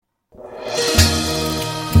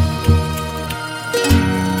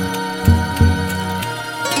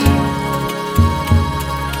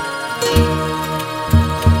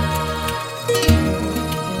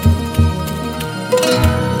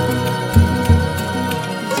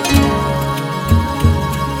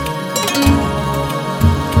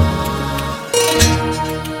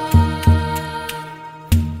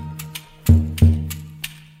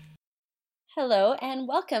and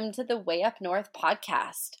welcome to the Way Up North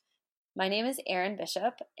podcast. My name is Erin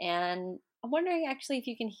Bishop, and I'm wondering actually if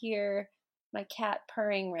you can hear my cat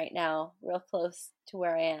purring right now, real close to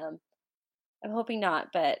where I am. I'm hoping not,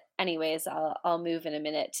 but anyways, I'll move in a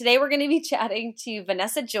minute. Today we're going to be chatting to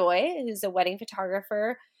Vanessa Joy, who's a wedding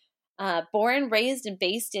photographer, born, raised, and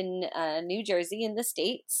based in New Jersey in the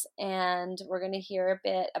States. And we're going to hear a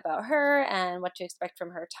bit about her and what to expect from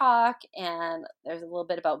her talk. And there's a little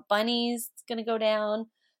bit about bunnies that's going to go down.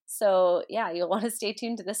 So yeah, you'll want to stay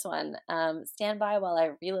tuned to this one. Stand by while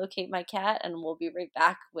I relocate my cat, and we'll be right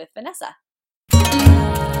back with Vanessa.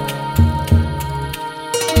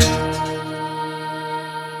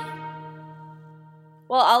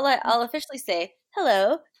 Well, I'll officially say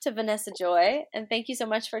hello to Vanessa Joy, and thank you so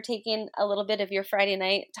much for taking a little bit of your Friday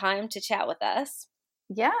night time to chat with us.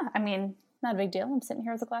 Yeah, I mean, not a big deal. I'm sitting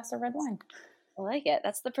here with a glass of red wine. I like it.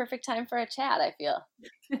 That's the perfect time for a chat, I feel.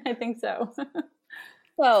 I think so.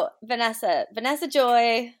 So, Vanessa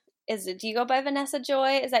Joy, do you go by Vanessa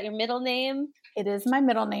Joy? Is that your middle name? It is my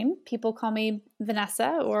middle name. People call me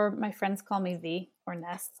Vanessa, or my friends call me V or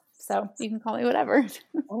Ness. So you can call me whatever.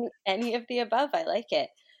 Any of the above. I like it.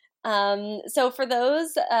 So for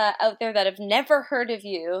those out there that have never heard of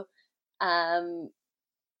you,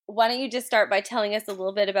 why don't you just start by telling us a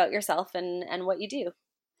little bit about yourself and what you do?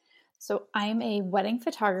 So I'm a wedding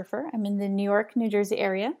photographer. I'm in the New York, New Jersey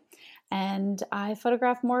area, and I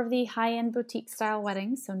photograph more of the high-end boutique style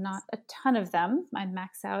weddings, so not a ton of them. I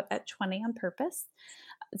max out at 20 on purpose.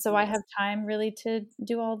 So I have time really to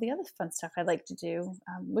do all the other fun stuff I like to do,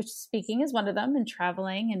 which speaking is one of them, and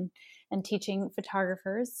traveling and teaching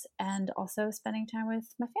photographers, and also spending time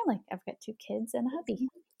with my family. I've got 2 kids and a hubby.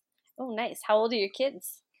 Oh, nice. How old are your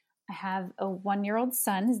kids? I have a 1-year-old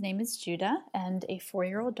son. His name is Judah, and a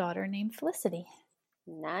 4-year-old daughter named Felicity.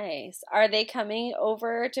 Nice. Are they coming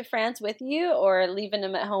over to France with you, or leaving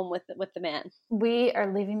them at home with the man? We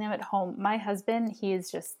are leaving them at home. My husband, he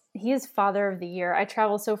is father of the year. I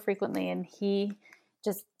travel so frequently, and he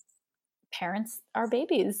just parents our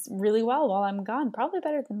babies really well while I'm gone, probably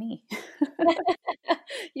better than me.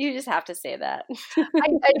 You just have to say that.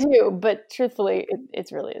 I do, but truthfully, it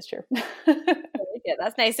really is true. Yeah,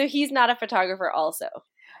 that's nice. So he's not a photographer also?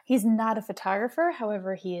 He's not a photographer.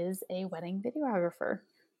 However, he is a wedding videographer.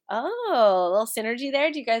 Oh, a little synergy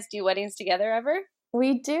there. Do you guys do weddings together ever?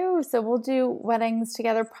 We do. So we'll do weddings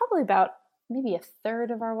together, probably about maybe a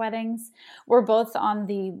third of our weddings. We're both on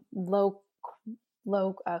the low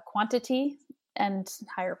quantity and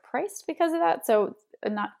higher priced because of that. So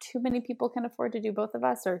not too many people can afford to do both of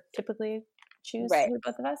us, or typically choose to do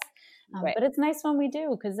both of us. But it's nice when we do,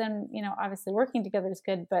 because then, obviously working together is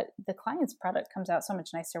good, but the client's product comes out so much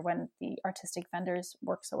nicer when the artistic vendors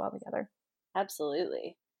work so well together.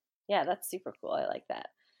 Absolutely. Yeah, that's super cool. I like that.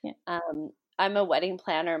 Yeah. I'm a wedding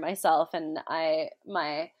planner myself, and I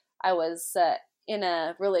was in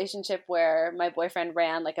a relationship where my boyfriend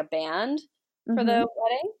ran like a band for the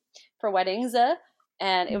wedding, for weddings,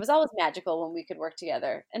 and it was always magical when we could work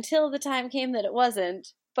together, until the time came that it wasn't.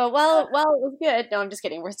 But well, it was good. No, I'm just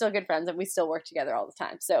kidding. We're still good friends, and we still work together all the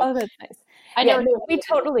time. So that's nice. I know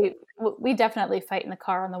we definitely fight in the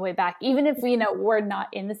car on the way back. Even if we're not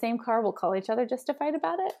in the same car, we'll call each other just to fight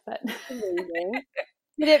about it. But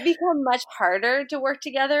did it become much harder to work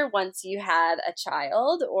together once you had a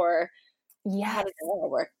child, or how did that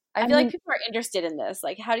work? I feel like people are interested in this.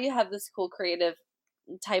 Like, how do you have this cool creative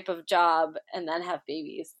type of job and then have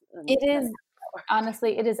babies? It is,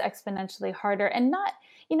 honestly, it is exponentially harder. And not,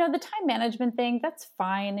 the time management thing, that's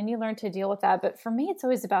fine, and you learn to deal with that. But for me, it's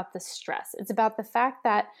always about the stress. It's about the fact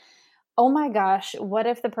that, oh my gosh, what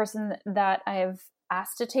if the person that I have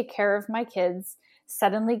asked to take care of my kids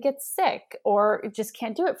suddenly gets sick or just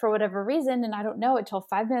can't do it for whatever reason, and I don't know it till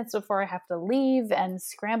 5 minutes before I have to leave and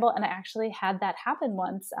scramble. And I actually had that happen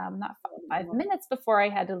once, not 5 minutes before I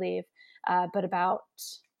had to leave, but about,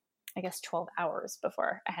 I guess, 12 hours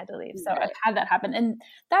before I had to leave. So I've had that happen. And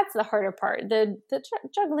that's the harder part, the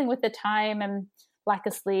juggling with the time and lack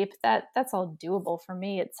of sleep. That's all doable for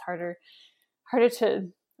me. It's harder to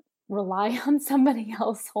rely on somebody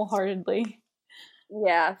else wholeheartedly.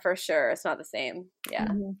 Yeah, for sure. It's not the same. Yeah.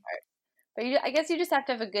 But I guess you just have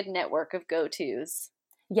to have a good network of go-tos.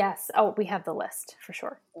 Yes. Oh, we have the list for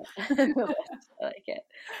sure. I like it.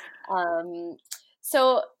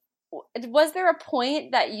 So was there a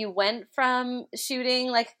point that you went from shooting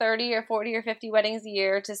like 30 or 40 or 50 weddings a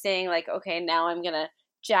year to saying like, okay, now I'm going to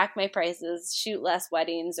jack my prices, shoot less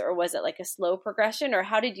weddings? Or was it like a slow progression? Or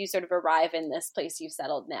how did you sort of arrive in this place you've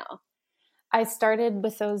settled now? I started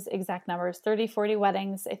with those exact numbers, 30, 40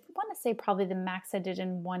 weddings. I want to say probably the max I did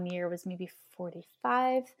in 1 year was maybe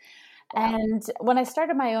 45. Wow. And when I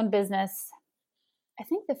started my own business, I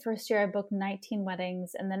think the first year I booked 19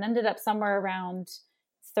 weddings and then ended up somewhere around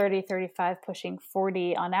 30, 35, pushing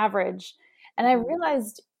 40 on average. And I Mhm.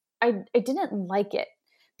 realized I didn't like it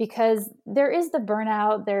because there is the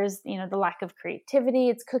burnout, there's, the lack of creativity,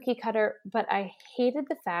 it's cookie cutter, but I hated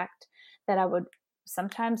the fact that I would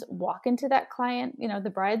sometimes walk into that client,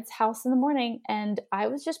 the bride's house in the morning, and I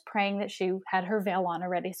was just praying that she had her veil on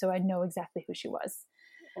already so I'd know exactly who she was.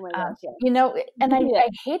 Oh my Um, gosh, yeah. you know, and Yeah. I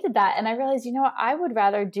hated that. And I realized, I would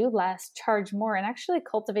rather do less, charge more, and actually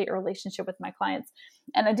cultivate a relationship with my clients.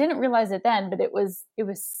 And I didn't realize it then, but it was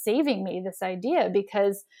saving me this idea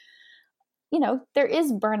because, there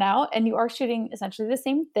is burnout and you are shooting essentially the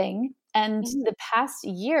same thing. And Mhm. the past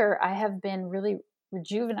year, I have been really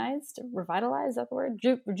revitalized, is that the word?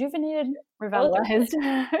 Rejuvenated, Both are revitalized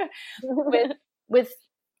with good. with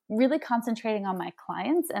really concentrating on my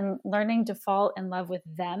clients and learning to fall in love with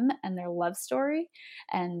them and their love story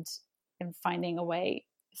and finding a way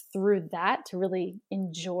through that to really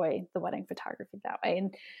enjoy the wedding photography that way.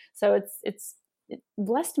 And so it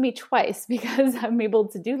blessed me twice because I'm able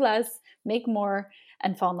to do less, make more,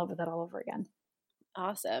 and fall in love with it all over again.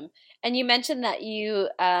 Awesome. And you mentioned that you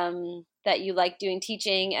like doing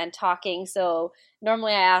teaching and talking. So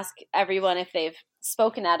normally I ask everyone if they've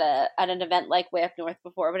spoken at an event like Way Up North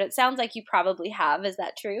before, but it sounds like you probably have. Is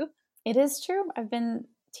that true? It is true. I've been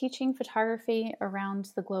teaching photography around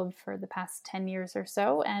the globe for the past 10 years or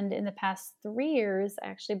so. And in the past 3 years, I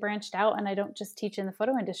actually branched out and I don't just teach in the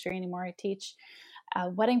photo industry anymore. I teach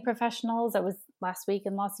wedding professionals. I was last week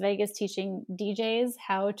in Las Vegas teaching DJs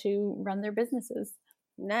how to run their businesses.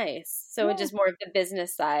 Nice. So it's Yeah. just more of the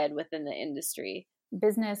business side within the industry.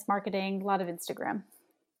 Business, marketing, a lot of Instagram.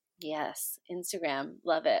 Yes, Instagram.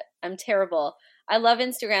 Love it. I'm terrible. I love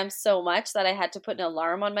Instagram so much that I had to put an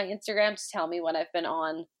alarm on my Instagram to tell me when I've been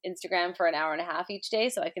on Instagram for an hour and a half each day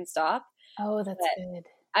so I can stop. Oh, that's But good.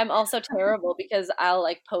 I'm also terrible because I'll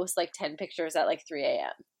like post like 10 pictures at like 3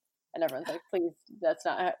 a.m. And everyone's like, please, that's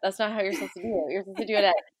not how you're supposed to do it. You're supposed to do it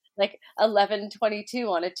at like 11:22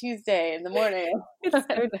 on a Tuesday in the morning.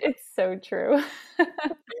 It's so true.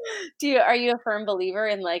 Are you a firm believer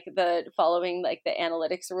in like the following like the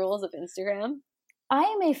analytics rules of Instagram? I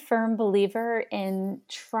am a firm believer in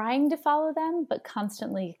trying to follow them, but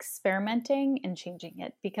constantly experimenting and changing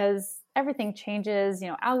it because everything changes.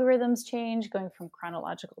 Algorithms change, going from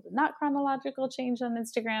chronological to not chronological change on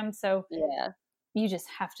Instagram. So Yeah. you just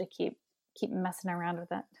have to keep messing around with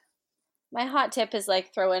My hot tip is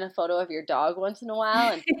like throw in a photo of your dog once in a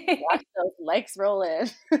while and watch it. those likes roll in.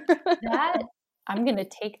 That I'm going to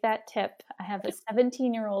take that tip. I have a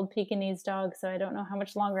 17-year-old Pekingese dog, so I don't know how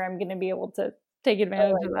much longer I'm going to be able to take Oh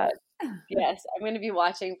advantage my of God. that. Yes, I'm going to be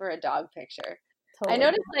watching for a dog picture. I Totally.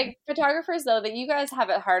 noticed like photographers though that you guys have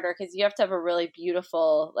it harder because you have to have a really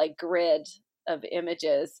beautiful like grid of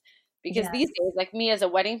images. Because these Yes. days, like me as a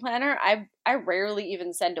wedding planner, I rarely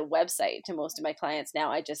even send a website to most of my clients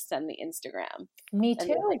now. I just send the Instagram. Me And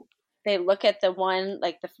then like too. they look at the one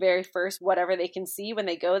like the very first whatever they can see when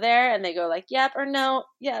they go there and they go like yep or no,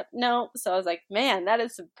 yep, no. So I was like, man, that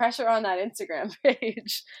is some pressure on that Instagram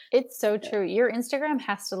page. It's so true. Your Instagram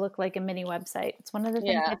has to look like a mini website. It's one of the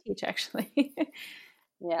things I Yeah. teach, actually.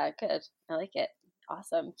 Yeah, good. I like it.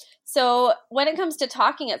 Awesome. So, when it comes to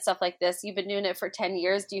talking at stuff like this, you've been doing it for 10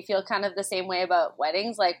 years. Do you feel kind of the same way about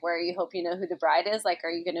weddings, like where you hope you know who the bride is? Like,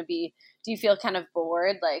 do you feel kind of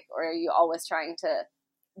bored, like, or are you always trying to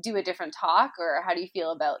do a different talk, or how do you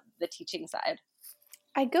feel about the teaching side?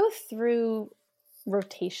 I go through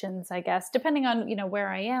rotations, I guess, depending on, where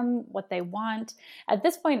I am, what they want. At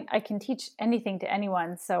this point, I can teach anything to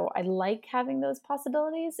anyone. So I like having those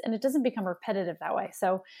possibilities and it doesn't become repetitive that way.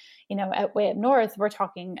 So, at Way Up North, we're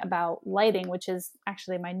talking about lighting, which is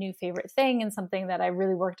actually my new favorite thing and something that I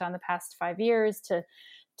really worked on the past 5 years to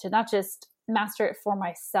not just master it for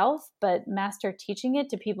myself, but master teaching it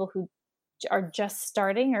to people who are just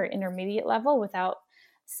starting or intermediate level without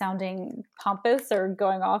sounding pompous or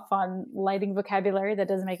going off on lighting vocabulary that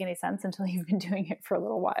doesn't make any sense until you've been doing it for a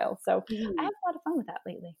little while. So I Mhm. have a lot of fun with that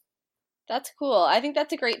lately. That's cool. I think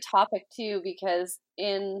that's a great topic too, because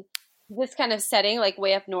in this kind of setting, like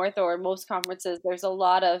Way Up North or most conferences, there's a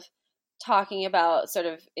lot of talking about sort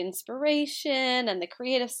of inspiration and the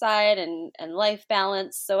creative side and life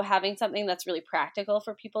balance. So having something that's really practical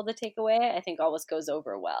for people to take away, I think always goes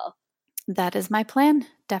over well. That is my plan.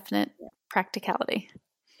 Definite practicality.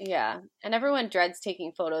 Yeah. And everyone dreads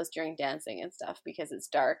taking photos during dancing and stuff because it's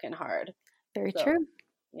dark and hard. Very So, true.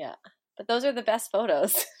 yeah. But those are the best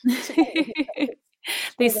photos.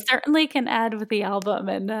 They certainly can add with the album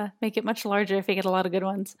and make it much larger if you get a lot of good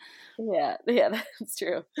ones. Yeah, that's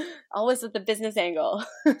true. Always with the business angle.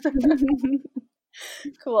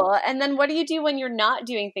 Cool. And then what do you do when you're not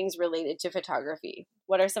doing things related to photography?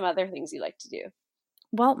 What are some other things you like to do?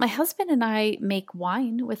 Well, my husband and I make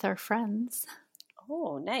wine with our friends.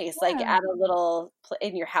 Oh, nice. Like Yeah. at a little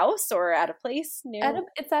in your house or at a place new?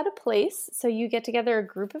 It's at a place. So you get together a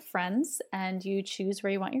group of friends and you choose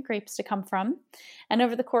where you want your grapes to come from. And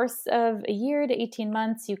over the course of a year to 18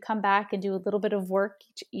 months, you come back and do a little bit of work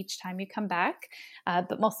each time you come back,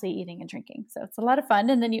 but mostly eating and drinking. So it's a lot of fun.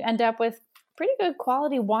 And then you end up with pretty good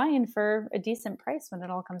quality wine for a decent price when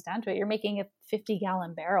it all comes down to it. You're making a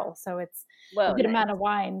 50-gallon barrel. So it's a Whoa, good nice. amount of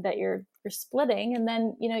wine that you're splitting. And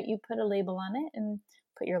then, you put a label on it and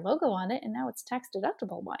put your logo on it. And now it's tax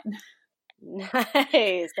deductible wine.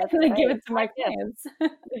 Nice. That's And I give nice. it to my clients.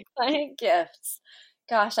 Client gifts.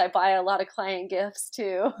 Gosh, I buy a lot of client gifts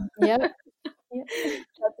too. Yep.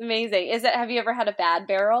 That's amazing. Have you ever had a bad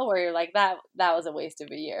barrel where you're like, that was a waste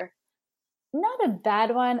of a year? Not a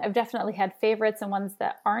bad one. I've definitely had favorites and ones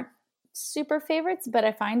that aren't super favorites, but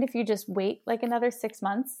I find if you just wait like another 6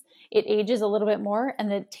 months, it ages a little bit more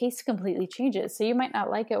and the taste completely changes. So you might not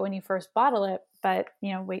like it when you first bottle it, but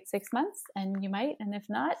wait 6 months and you might, and if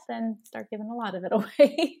not, then start giving a lot of it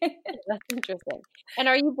away. That's interesting. And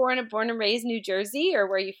are you born and raised New Jersey, or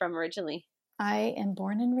where are you from originally? I am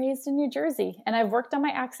born and raised in New Jersey, and I've worked on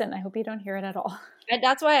my accent. I hope you don't hear it at all. And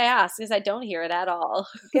that's why I asked, because I don't hear it at all.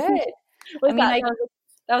 Good. That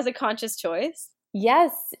was a conscious choice?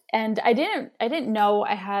 Yes, and I didn't know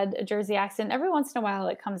I had a Jersey accent. Every once in a while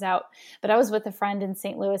it comes out. But I was with a friend in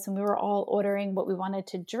St. Louis and we were all ordering what we wanted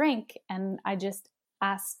to drink, and I just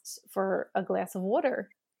asked for a glass of water.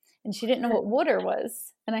 And she didn't know what water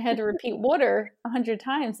was. And I had to repeat water 100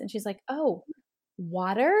 times, and she's like, "Oh,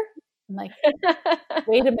 water?" I'm like,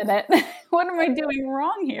 "Wait a minute. What am I doing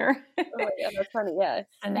wrong here?" Oh my God, that's funny. Yeah.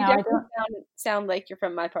 And You now I definitely don't. sound like you're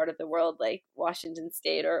from my part of the world, like Washington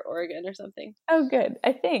State or Oregon or something. Oh, good.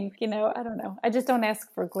 I think, I don't know. I just don't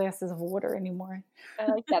ask for glasses of water anymore. I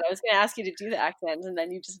like that. I was going to ask you to do the accent, and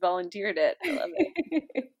then you just volunteered it. I love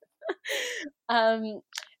it.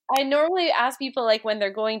 I normally ask people, like, when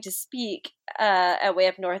they're going to speak at Way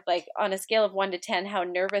Up North, like on a scale of 1 to 10, how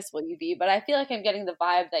nervous will you be? But I feel like I'm getting the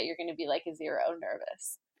vibe that you're going to be like a 0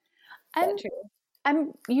 nervous. Is that true?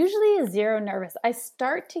 I'm usually a 0 nervous. I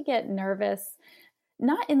start to get nervous,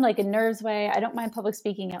 not in like a nerves way. I don't mind public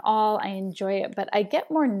speaking at all. I enjoy it, but I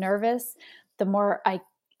get more nervous the more I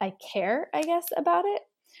care, I guess, about it.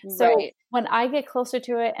 So Right. when I get closer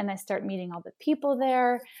to it and I start meeting all the people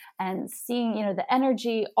there and seeing, the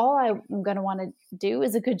energy, all I'm going to want to do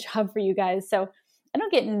is a good job for you guys. So I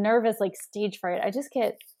don't get nervous like stage fright. I just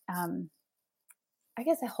get, I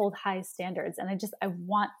guess I hold high standards, and I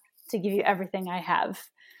want to give you everything I have.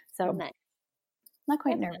 So Nice. not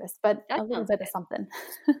quite nervous, but a little bit of something.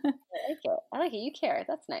 I like it. I like it. You care.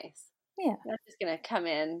 That's nice. Yeah. You're not just going to come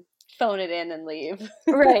in, phone it in, and leave.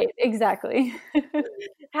 Right. Exactly.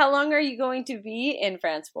 How long are you going to be in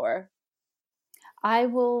France for? I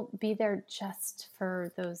will be there just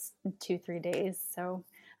for those 2-3 days. So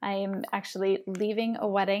I am actually leaving a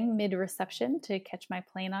wedding mid-reception to catch my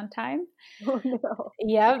plane on time. Oh, no.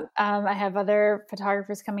 Yep. I have other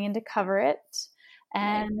photographers coming in to cover it.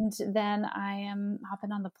 And then I am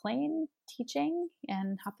hopping on the plane, teaching,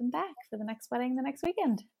 and hopping back for the next wedding the next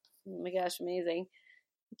weekend. Oh my gosh, amazing.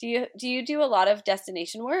 Do you do a lot of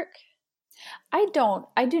destination work? I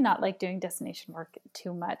do not like doing destination work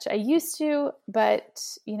too much. I used to, but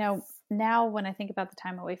now when I think about the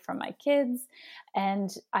time away from my kids, and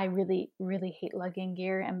I really, really hate lugging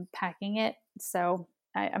gear and packing it. So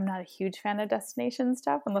I'm not a huge fan of destination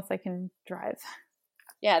stuff unless I can drive.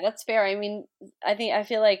 Yeah, that's fair. I mean, I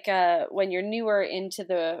feel like when you're newer into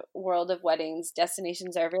the world of weddings,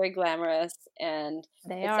 destinations are very glamorous, and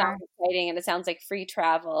They it are. sounds exciting, and it sounds like free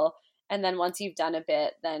travel. And then once you've done a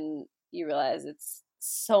bit, then you realize it's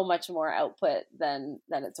so much more output than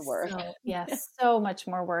it's worth. So, yes, so much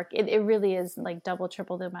more work. It really is like double,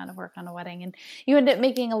 triple the amount of work on a wedding. And you end up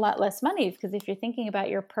making a lot less money because if you're thinking about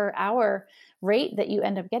your per hour rate that you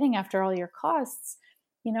end up getting after all your costs,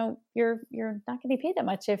 you're not going to pay that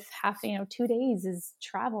much if half, 2 days is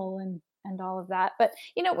travel and all of that. But,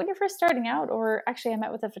 when you're first starting out, or actually I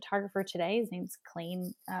met with a photographer today, his name's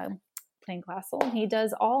Clayne Glassel, and he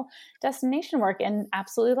does all destination work and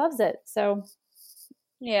absolutely loves it. So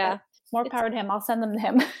yeah, more power to him. I'll send them to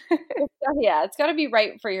him. It's got to be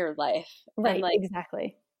right for your life. Right. And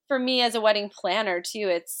exactly. For me as a wedding planner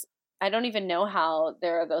too, I don't even know how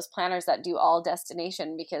there are those planners that do all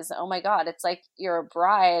destination, because, oh my God, it's like you're a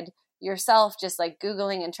bride yourself just like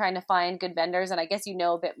Googling and trying to find good vendors. And I guess you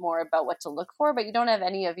know a bit more about what to look for, but you don't have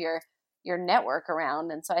any of your network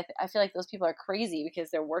around. And so I feel like those people are crazy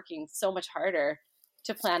because they're working so much harder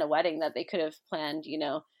to plan a wedding that they could have planned, you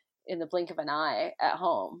know, in the blink of an eye at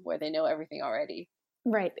home where they know everything already.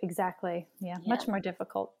 Right. Exactly. Yeah. Much more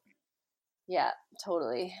difficult. Yeah,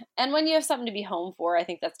 totally. And when you have something to be home for, I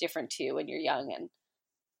think that's different too when you're young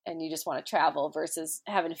and you just want to travel versus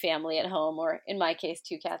having a family at home, or in my case,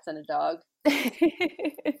 2 cats and a dog.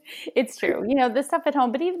 It's true. You know, the stuff at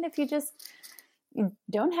home, but even if you just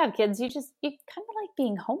don't have kids, you kind of like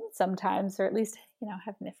being home sometimes, or at least, you know,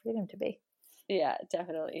 having the freedom to be. Yeah,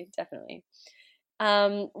 definitely. Definitely.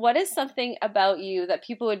 What is something about you that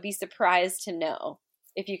people would be surprised to know,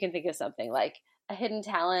 if you can think of something like a hidden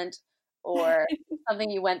talent or something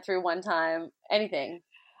you went through one time, anything?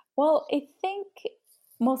 Well, I think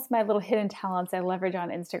most of my little hidden talents I leverage on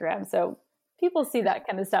Instagram. So people see that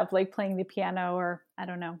kind of stuff, like playing the piano or I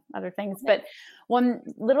don't know, other things. But one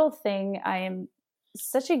little thing, I am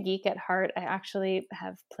such a geek at heart. I actually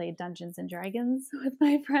have played Dungeons and Dragons with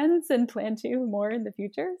my friends and plan to more in the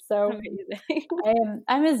future. So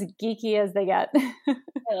I'm as geeky as they get.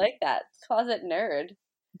 I like that. Closet nerd.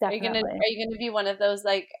 Definitely. Are you gonna be one of those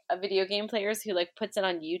like video game players who like puts it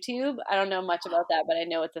on YouTube? I don't know much about that, but I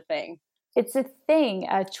know it's a thing. It's a thing.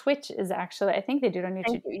 Twitch is actually, I think they do it on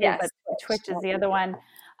YouTube too, yes. but Twitch is the other one.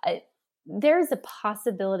 There's a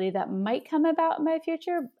possibility that might come about in my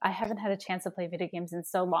future. I haven't had a chance to play video games in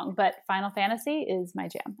so long, but Final Fantasy is my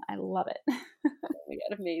jam. I love it. Oh my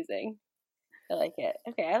God, amazing. I like it.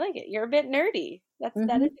 Okay, I like it. You're a bit nerdy.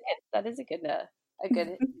 That is a good not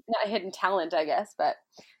a hidden talent, I guess, but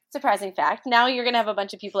surprising fact. Now you're gonna have a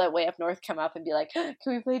bunch of people at Way Up North come up and be like, "Can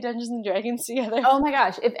we play Dungeons and Dragons together?" Oh my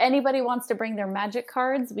gosh! If anybody wants to bring their Magic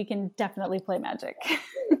cards, we can definitely play Magic.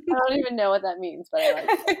 I don't even know what that means, but I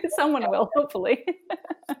like it. Someone will, hopefully.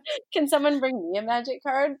 Can someone bring me a Magic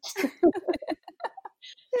card?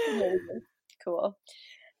 Cool.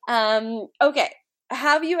 Okay.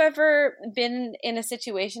 Have you ever been in a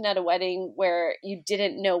situation at a wedding where you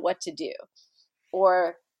didn't know what to do?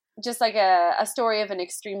 Or just like a story of an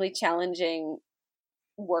extremely challenging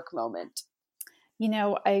work moment? You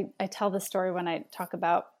know, I tell the story when I talk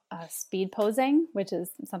about speed posing, which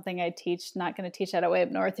is something I teach, not going to teach that at Way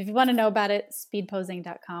Up North. If you want to know about it,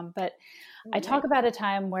 speedposing.com. But I talk about a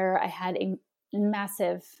time where I had a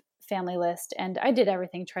massive family list and I did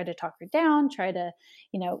everything, try to talk her down, try to,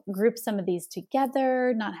 you know, group some of these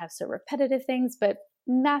together, not have so repetitive things, but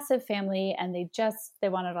massive family. And they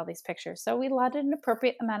wanted all these pictures. So we allotted an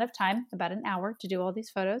appropriate amount of time, about an hour, to do all these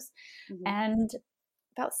photos. Mm-hmm. And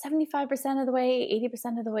about 75% of the way,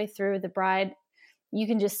 80% of the way through, the bride, you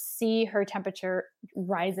can just see her temperature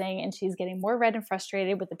rising and she's getting more red and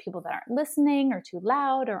frustrated with the people that aren't listening or too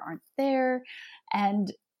loud or aren't there. And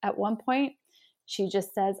at one point she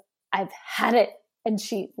just says, "I've had it." And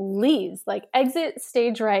she leaves, like exit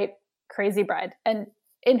stage right, crazy bride. And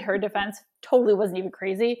in her defense, totally wasn't even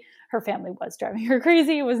crazy. Her family was driving her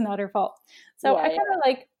crazy. It was not her fault. So I kind of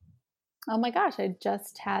like, oh my gosh, I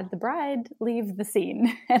just had the bride leave the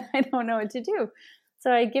scene and I don't know what to do.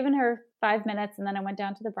 So I'd given her 5 minutes and then I went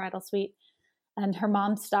down to the bridal suite and her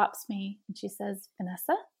mom stops me and she says,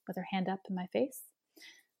 "Vanessa," with her hand up in my face,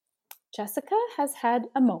 "Jessica has had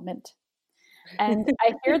a moment." And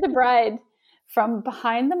I hear the bride from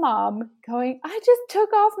behind the mom going, "I just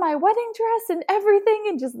took off my wedding dress and everything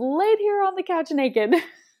and just laid here on the couch naked."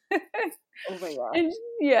 Oh my gosh. And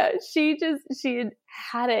yeah, she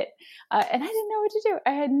had it. And I didn't know what to do.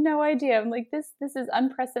 I had no idea. I'm like, this is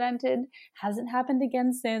unprecedented. Hasn't happened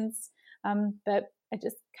again since. But I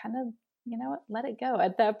just kind of, you know what, let it go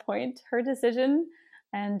at that point. Her decision.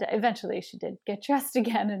 And eventually she did get dressed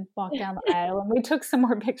again and walk down the aisle. And we took some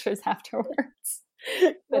more pictures afterwards.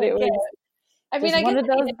 But it was one of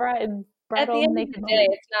those bridal at the end naked of the day,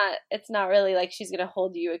 moments. it's not really like she's going to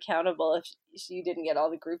hold you accountable if she didn't get all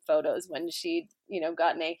the group photos when she, you know,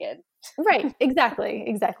 got naked. Right. Exactly.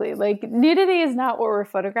 Like nudity is not what we're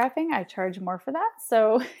photographing. I charge more for that.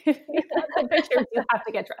 So if you want the pictures, you have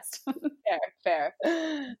to get dressed. Fair.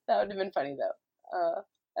 That would have been funny though.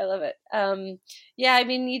 I love it. Yeah, I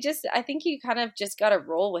mean, I think you kind of just got to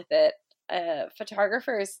roll with it.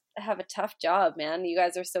 Photographers have a tough job, man. You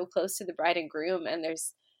guys are so close to the bride and groom and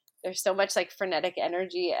there's so much like frenetic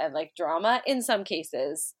energy and like drama in some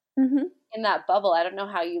cases in that bubble. I don't know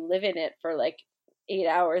how you live in it for like 8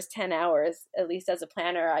 hours, 10 hours. At least as a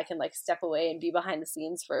planner, I can like step away and be behind the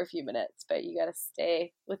scenes for a few minutes, but you got to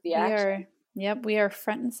stay with the action. We are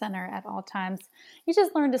front and center at all times. You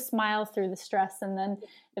just learn to smile through the stress and then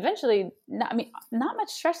eventually, not much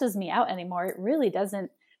stresses me out anymore. It really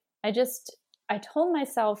doesn't I told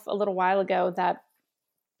myself a little while ago that,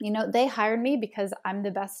 they hired me because I'm the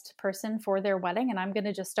best person for their wedding, and I'm going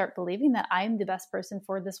to just start believing that I'm the best person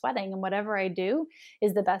for this wedding, and whatever I do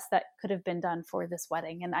is the best that could have been done for this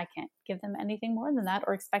wedding, and I can't give them anything more than that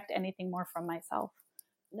or expect anything more from myself.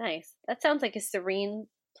 Nice. That sounds like a serene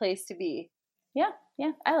place to be. Yeah,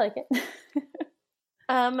 I like it.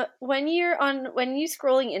 When you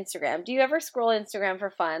scrolling Instagram, do you ever scroll Instagram for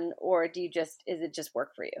fun, or is it just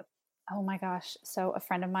work for you? Oh my gosh. So a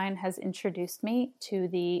friend of mine has introduced me to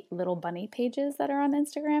the little bunny pages that are on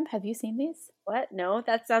Instagram. Have you seen these? What? No,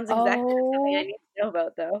 that sounds exactly something I Oh, need to know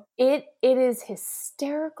about, though. it is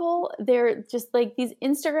hysterical. They're just like these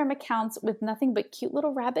Instagram accounts with nothing but cute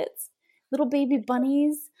little rabbits, little baby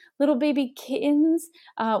bunnies, little baby kittens.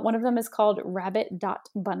 One of them is called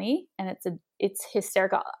rabbit.bunny, and it's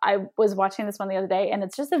hysterical. I was watching this one the other day, and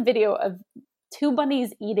it's just a video of two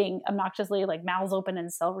bunnies eating obnoxiously, like mouths open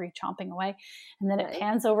and celery chomping away. And then it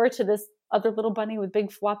pans over to this other little bunny with big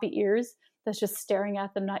floppy ears that's just staring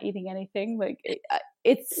at them, not eating anything. Like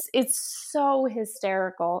it's so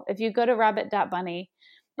hysterical. If you go to rabbit.bunny,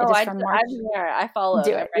 I'm there. I follow.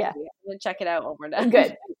 Do it. Yeah. I'm gonna check it out when we're done.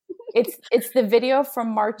 Good. It's the video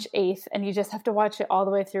from March 8th, and you just have to watch it all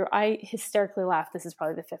the way through. I hysterically laughed. This is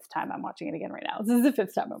probably the fifth time I'm watching it again right now. This is the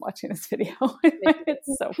fifth time I'm watching this video.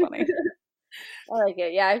 It's so funny. I like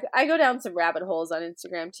it. Yeah, I go down some rabbit holes on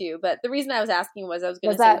Instagram too. But the reason I was asking was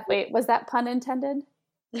was that pun intended?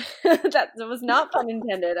 That was not pun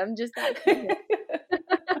intended. I'm just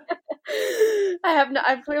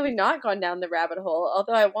I've clearly not gone down the rabbit hole,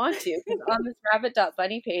 although I want to, because on this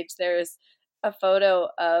rabbit.bunny page there's a photo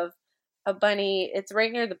of a bunny. It's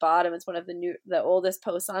right near the bottom. It's one of the oldest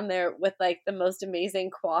posts on there, with like the most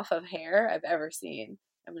amazing coif of hair I've ever seen.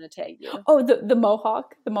 I'm going to tag you. Oh, the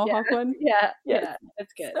mohawk one? Yeah,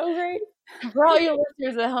 that's good. So great. For all your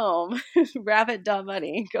listeners at home,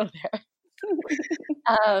 rabbit.bunny, go there.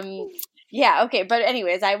 Yeah, okay. But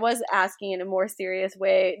anyways, I was asking in a more serious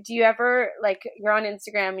way. Do you ever, like, you're on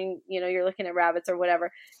Instagram and, you're looking at rabbits or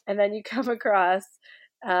whatever, and then you come across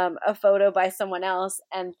a photo by someone else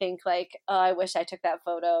and think like, oh, I wish I took that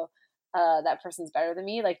photo. That person's better than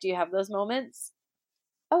me. Like, do you have those moments?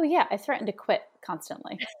 Oh yeah, I threatened to quit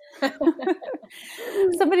constantly.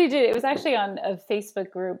 Somebody did. It was actually on a Facebook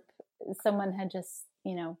group. Someone had just,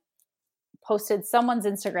 posted someone's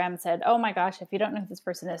Instagram, said, "Oh my gosh, if you don't know who this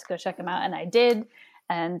person is, go check them out." And I did,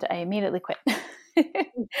 and I immediately quit.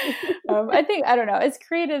 I don't know. As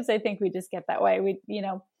creatives, I think we just get that way. We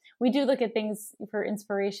do look at things for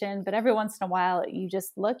inspiration, but every once in a while, you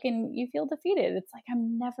just look and you feel defeated. It's like,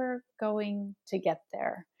 I'm never going to get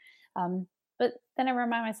there. But then I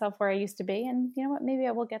remind myself where I used to be, and you know what? Maybe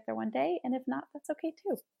I will get there one day, and if not, that's okay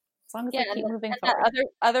too. As long as I keep moving forward.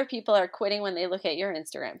 Other people are quitting when they look at your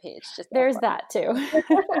Instagram page. There's that too.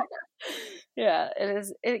 Yeah, it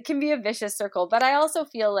is. It can be a vicious circle, but I also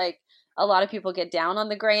feel like a lot of people get down on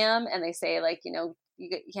the gram and they say like, you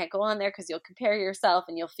can't go on there because you'll compare yourself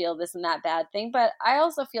and you'll feel this and that bad thing. But I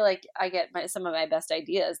also feel like I get some of my best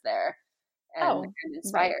ideas there and I'm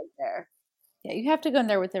inspired there. Yeah, you have to go in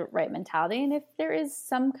there with the right mentality. And if there is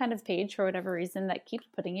some kind of page for whatever reason that keeps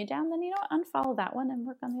putting you down, then unfollow that one and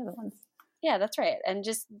work on the other ones. Yeah, that's right. And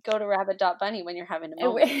just go to rabbit.bunny when you're having a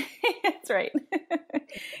moment. That's right.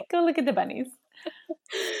 Go look at the bunnies.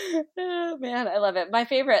 Oh, man, I love it. My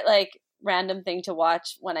favorite random thing to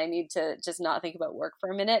watch when I need to just not think about work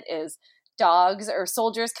for a minute is dogs or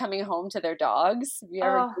soldiers coming home to their dogs. Have you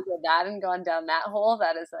ever Googled that and gone down that hole?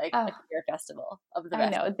 That is like a fear festival of the best. I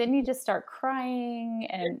know. Then you just start crying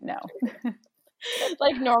and no.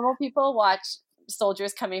 Like normal people watch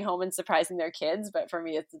soldiers coming home and surprising their kids, but for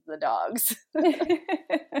me it's the dogs.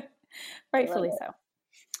 Rightfully so.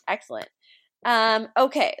 Excellent.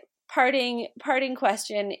 Okay. Parting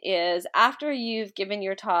question is, after you've given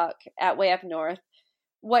your talk at Way Up North,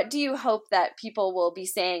 what do you hope that people will be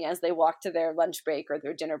saying as they walk to their lunch break or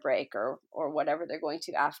their dinner break or whatever they're going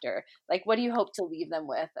to after? Like, what do you hope to leave them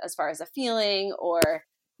with as far as a feeling or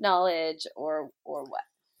knowledge or what?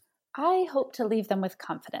 I hope to leave them with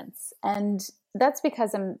confidence. And that's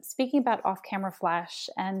because I'm speaking about off-camera flash.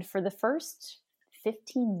 And for the first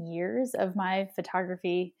 15 years of my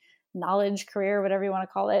photography knowledge career, whatever you want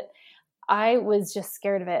to call it, I was just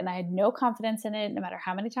scared of it and I had no confidence in it, no matter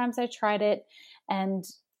how many times I tried it. And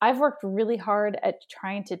I've worked really hard at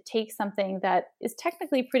trying to take something that is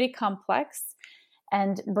technically pretty complex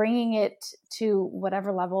and bringing it to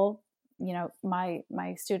whatever level, my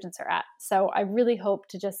students are at. So I really hope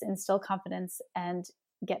to just instill confidence and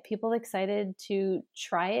get people excited to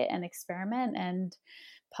try it and experiment and,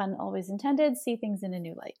 pun always intended, see things in a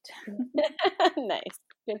new light. Nice.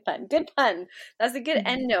 Good pun. Good pun. That's a good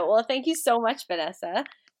end note. Well, thank you so much, Vanessa.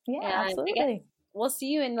 Yeah, And I guess absolutely. we'll see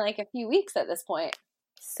you in like a few weeks at this point.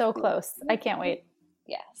 So close. I can't wait.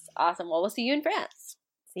 Yes. Awesome. Well, we'll see you in France.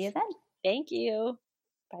 See you then. Thank you.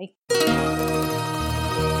 Bye.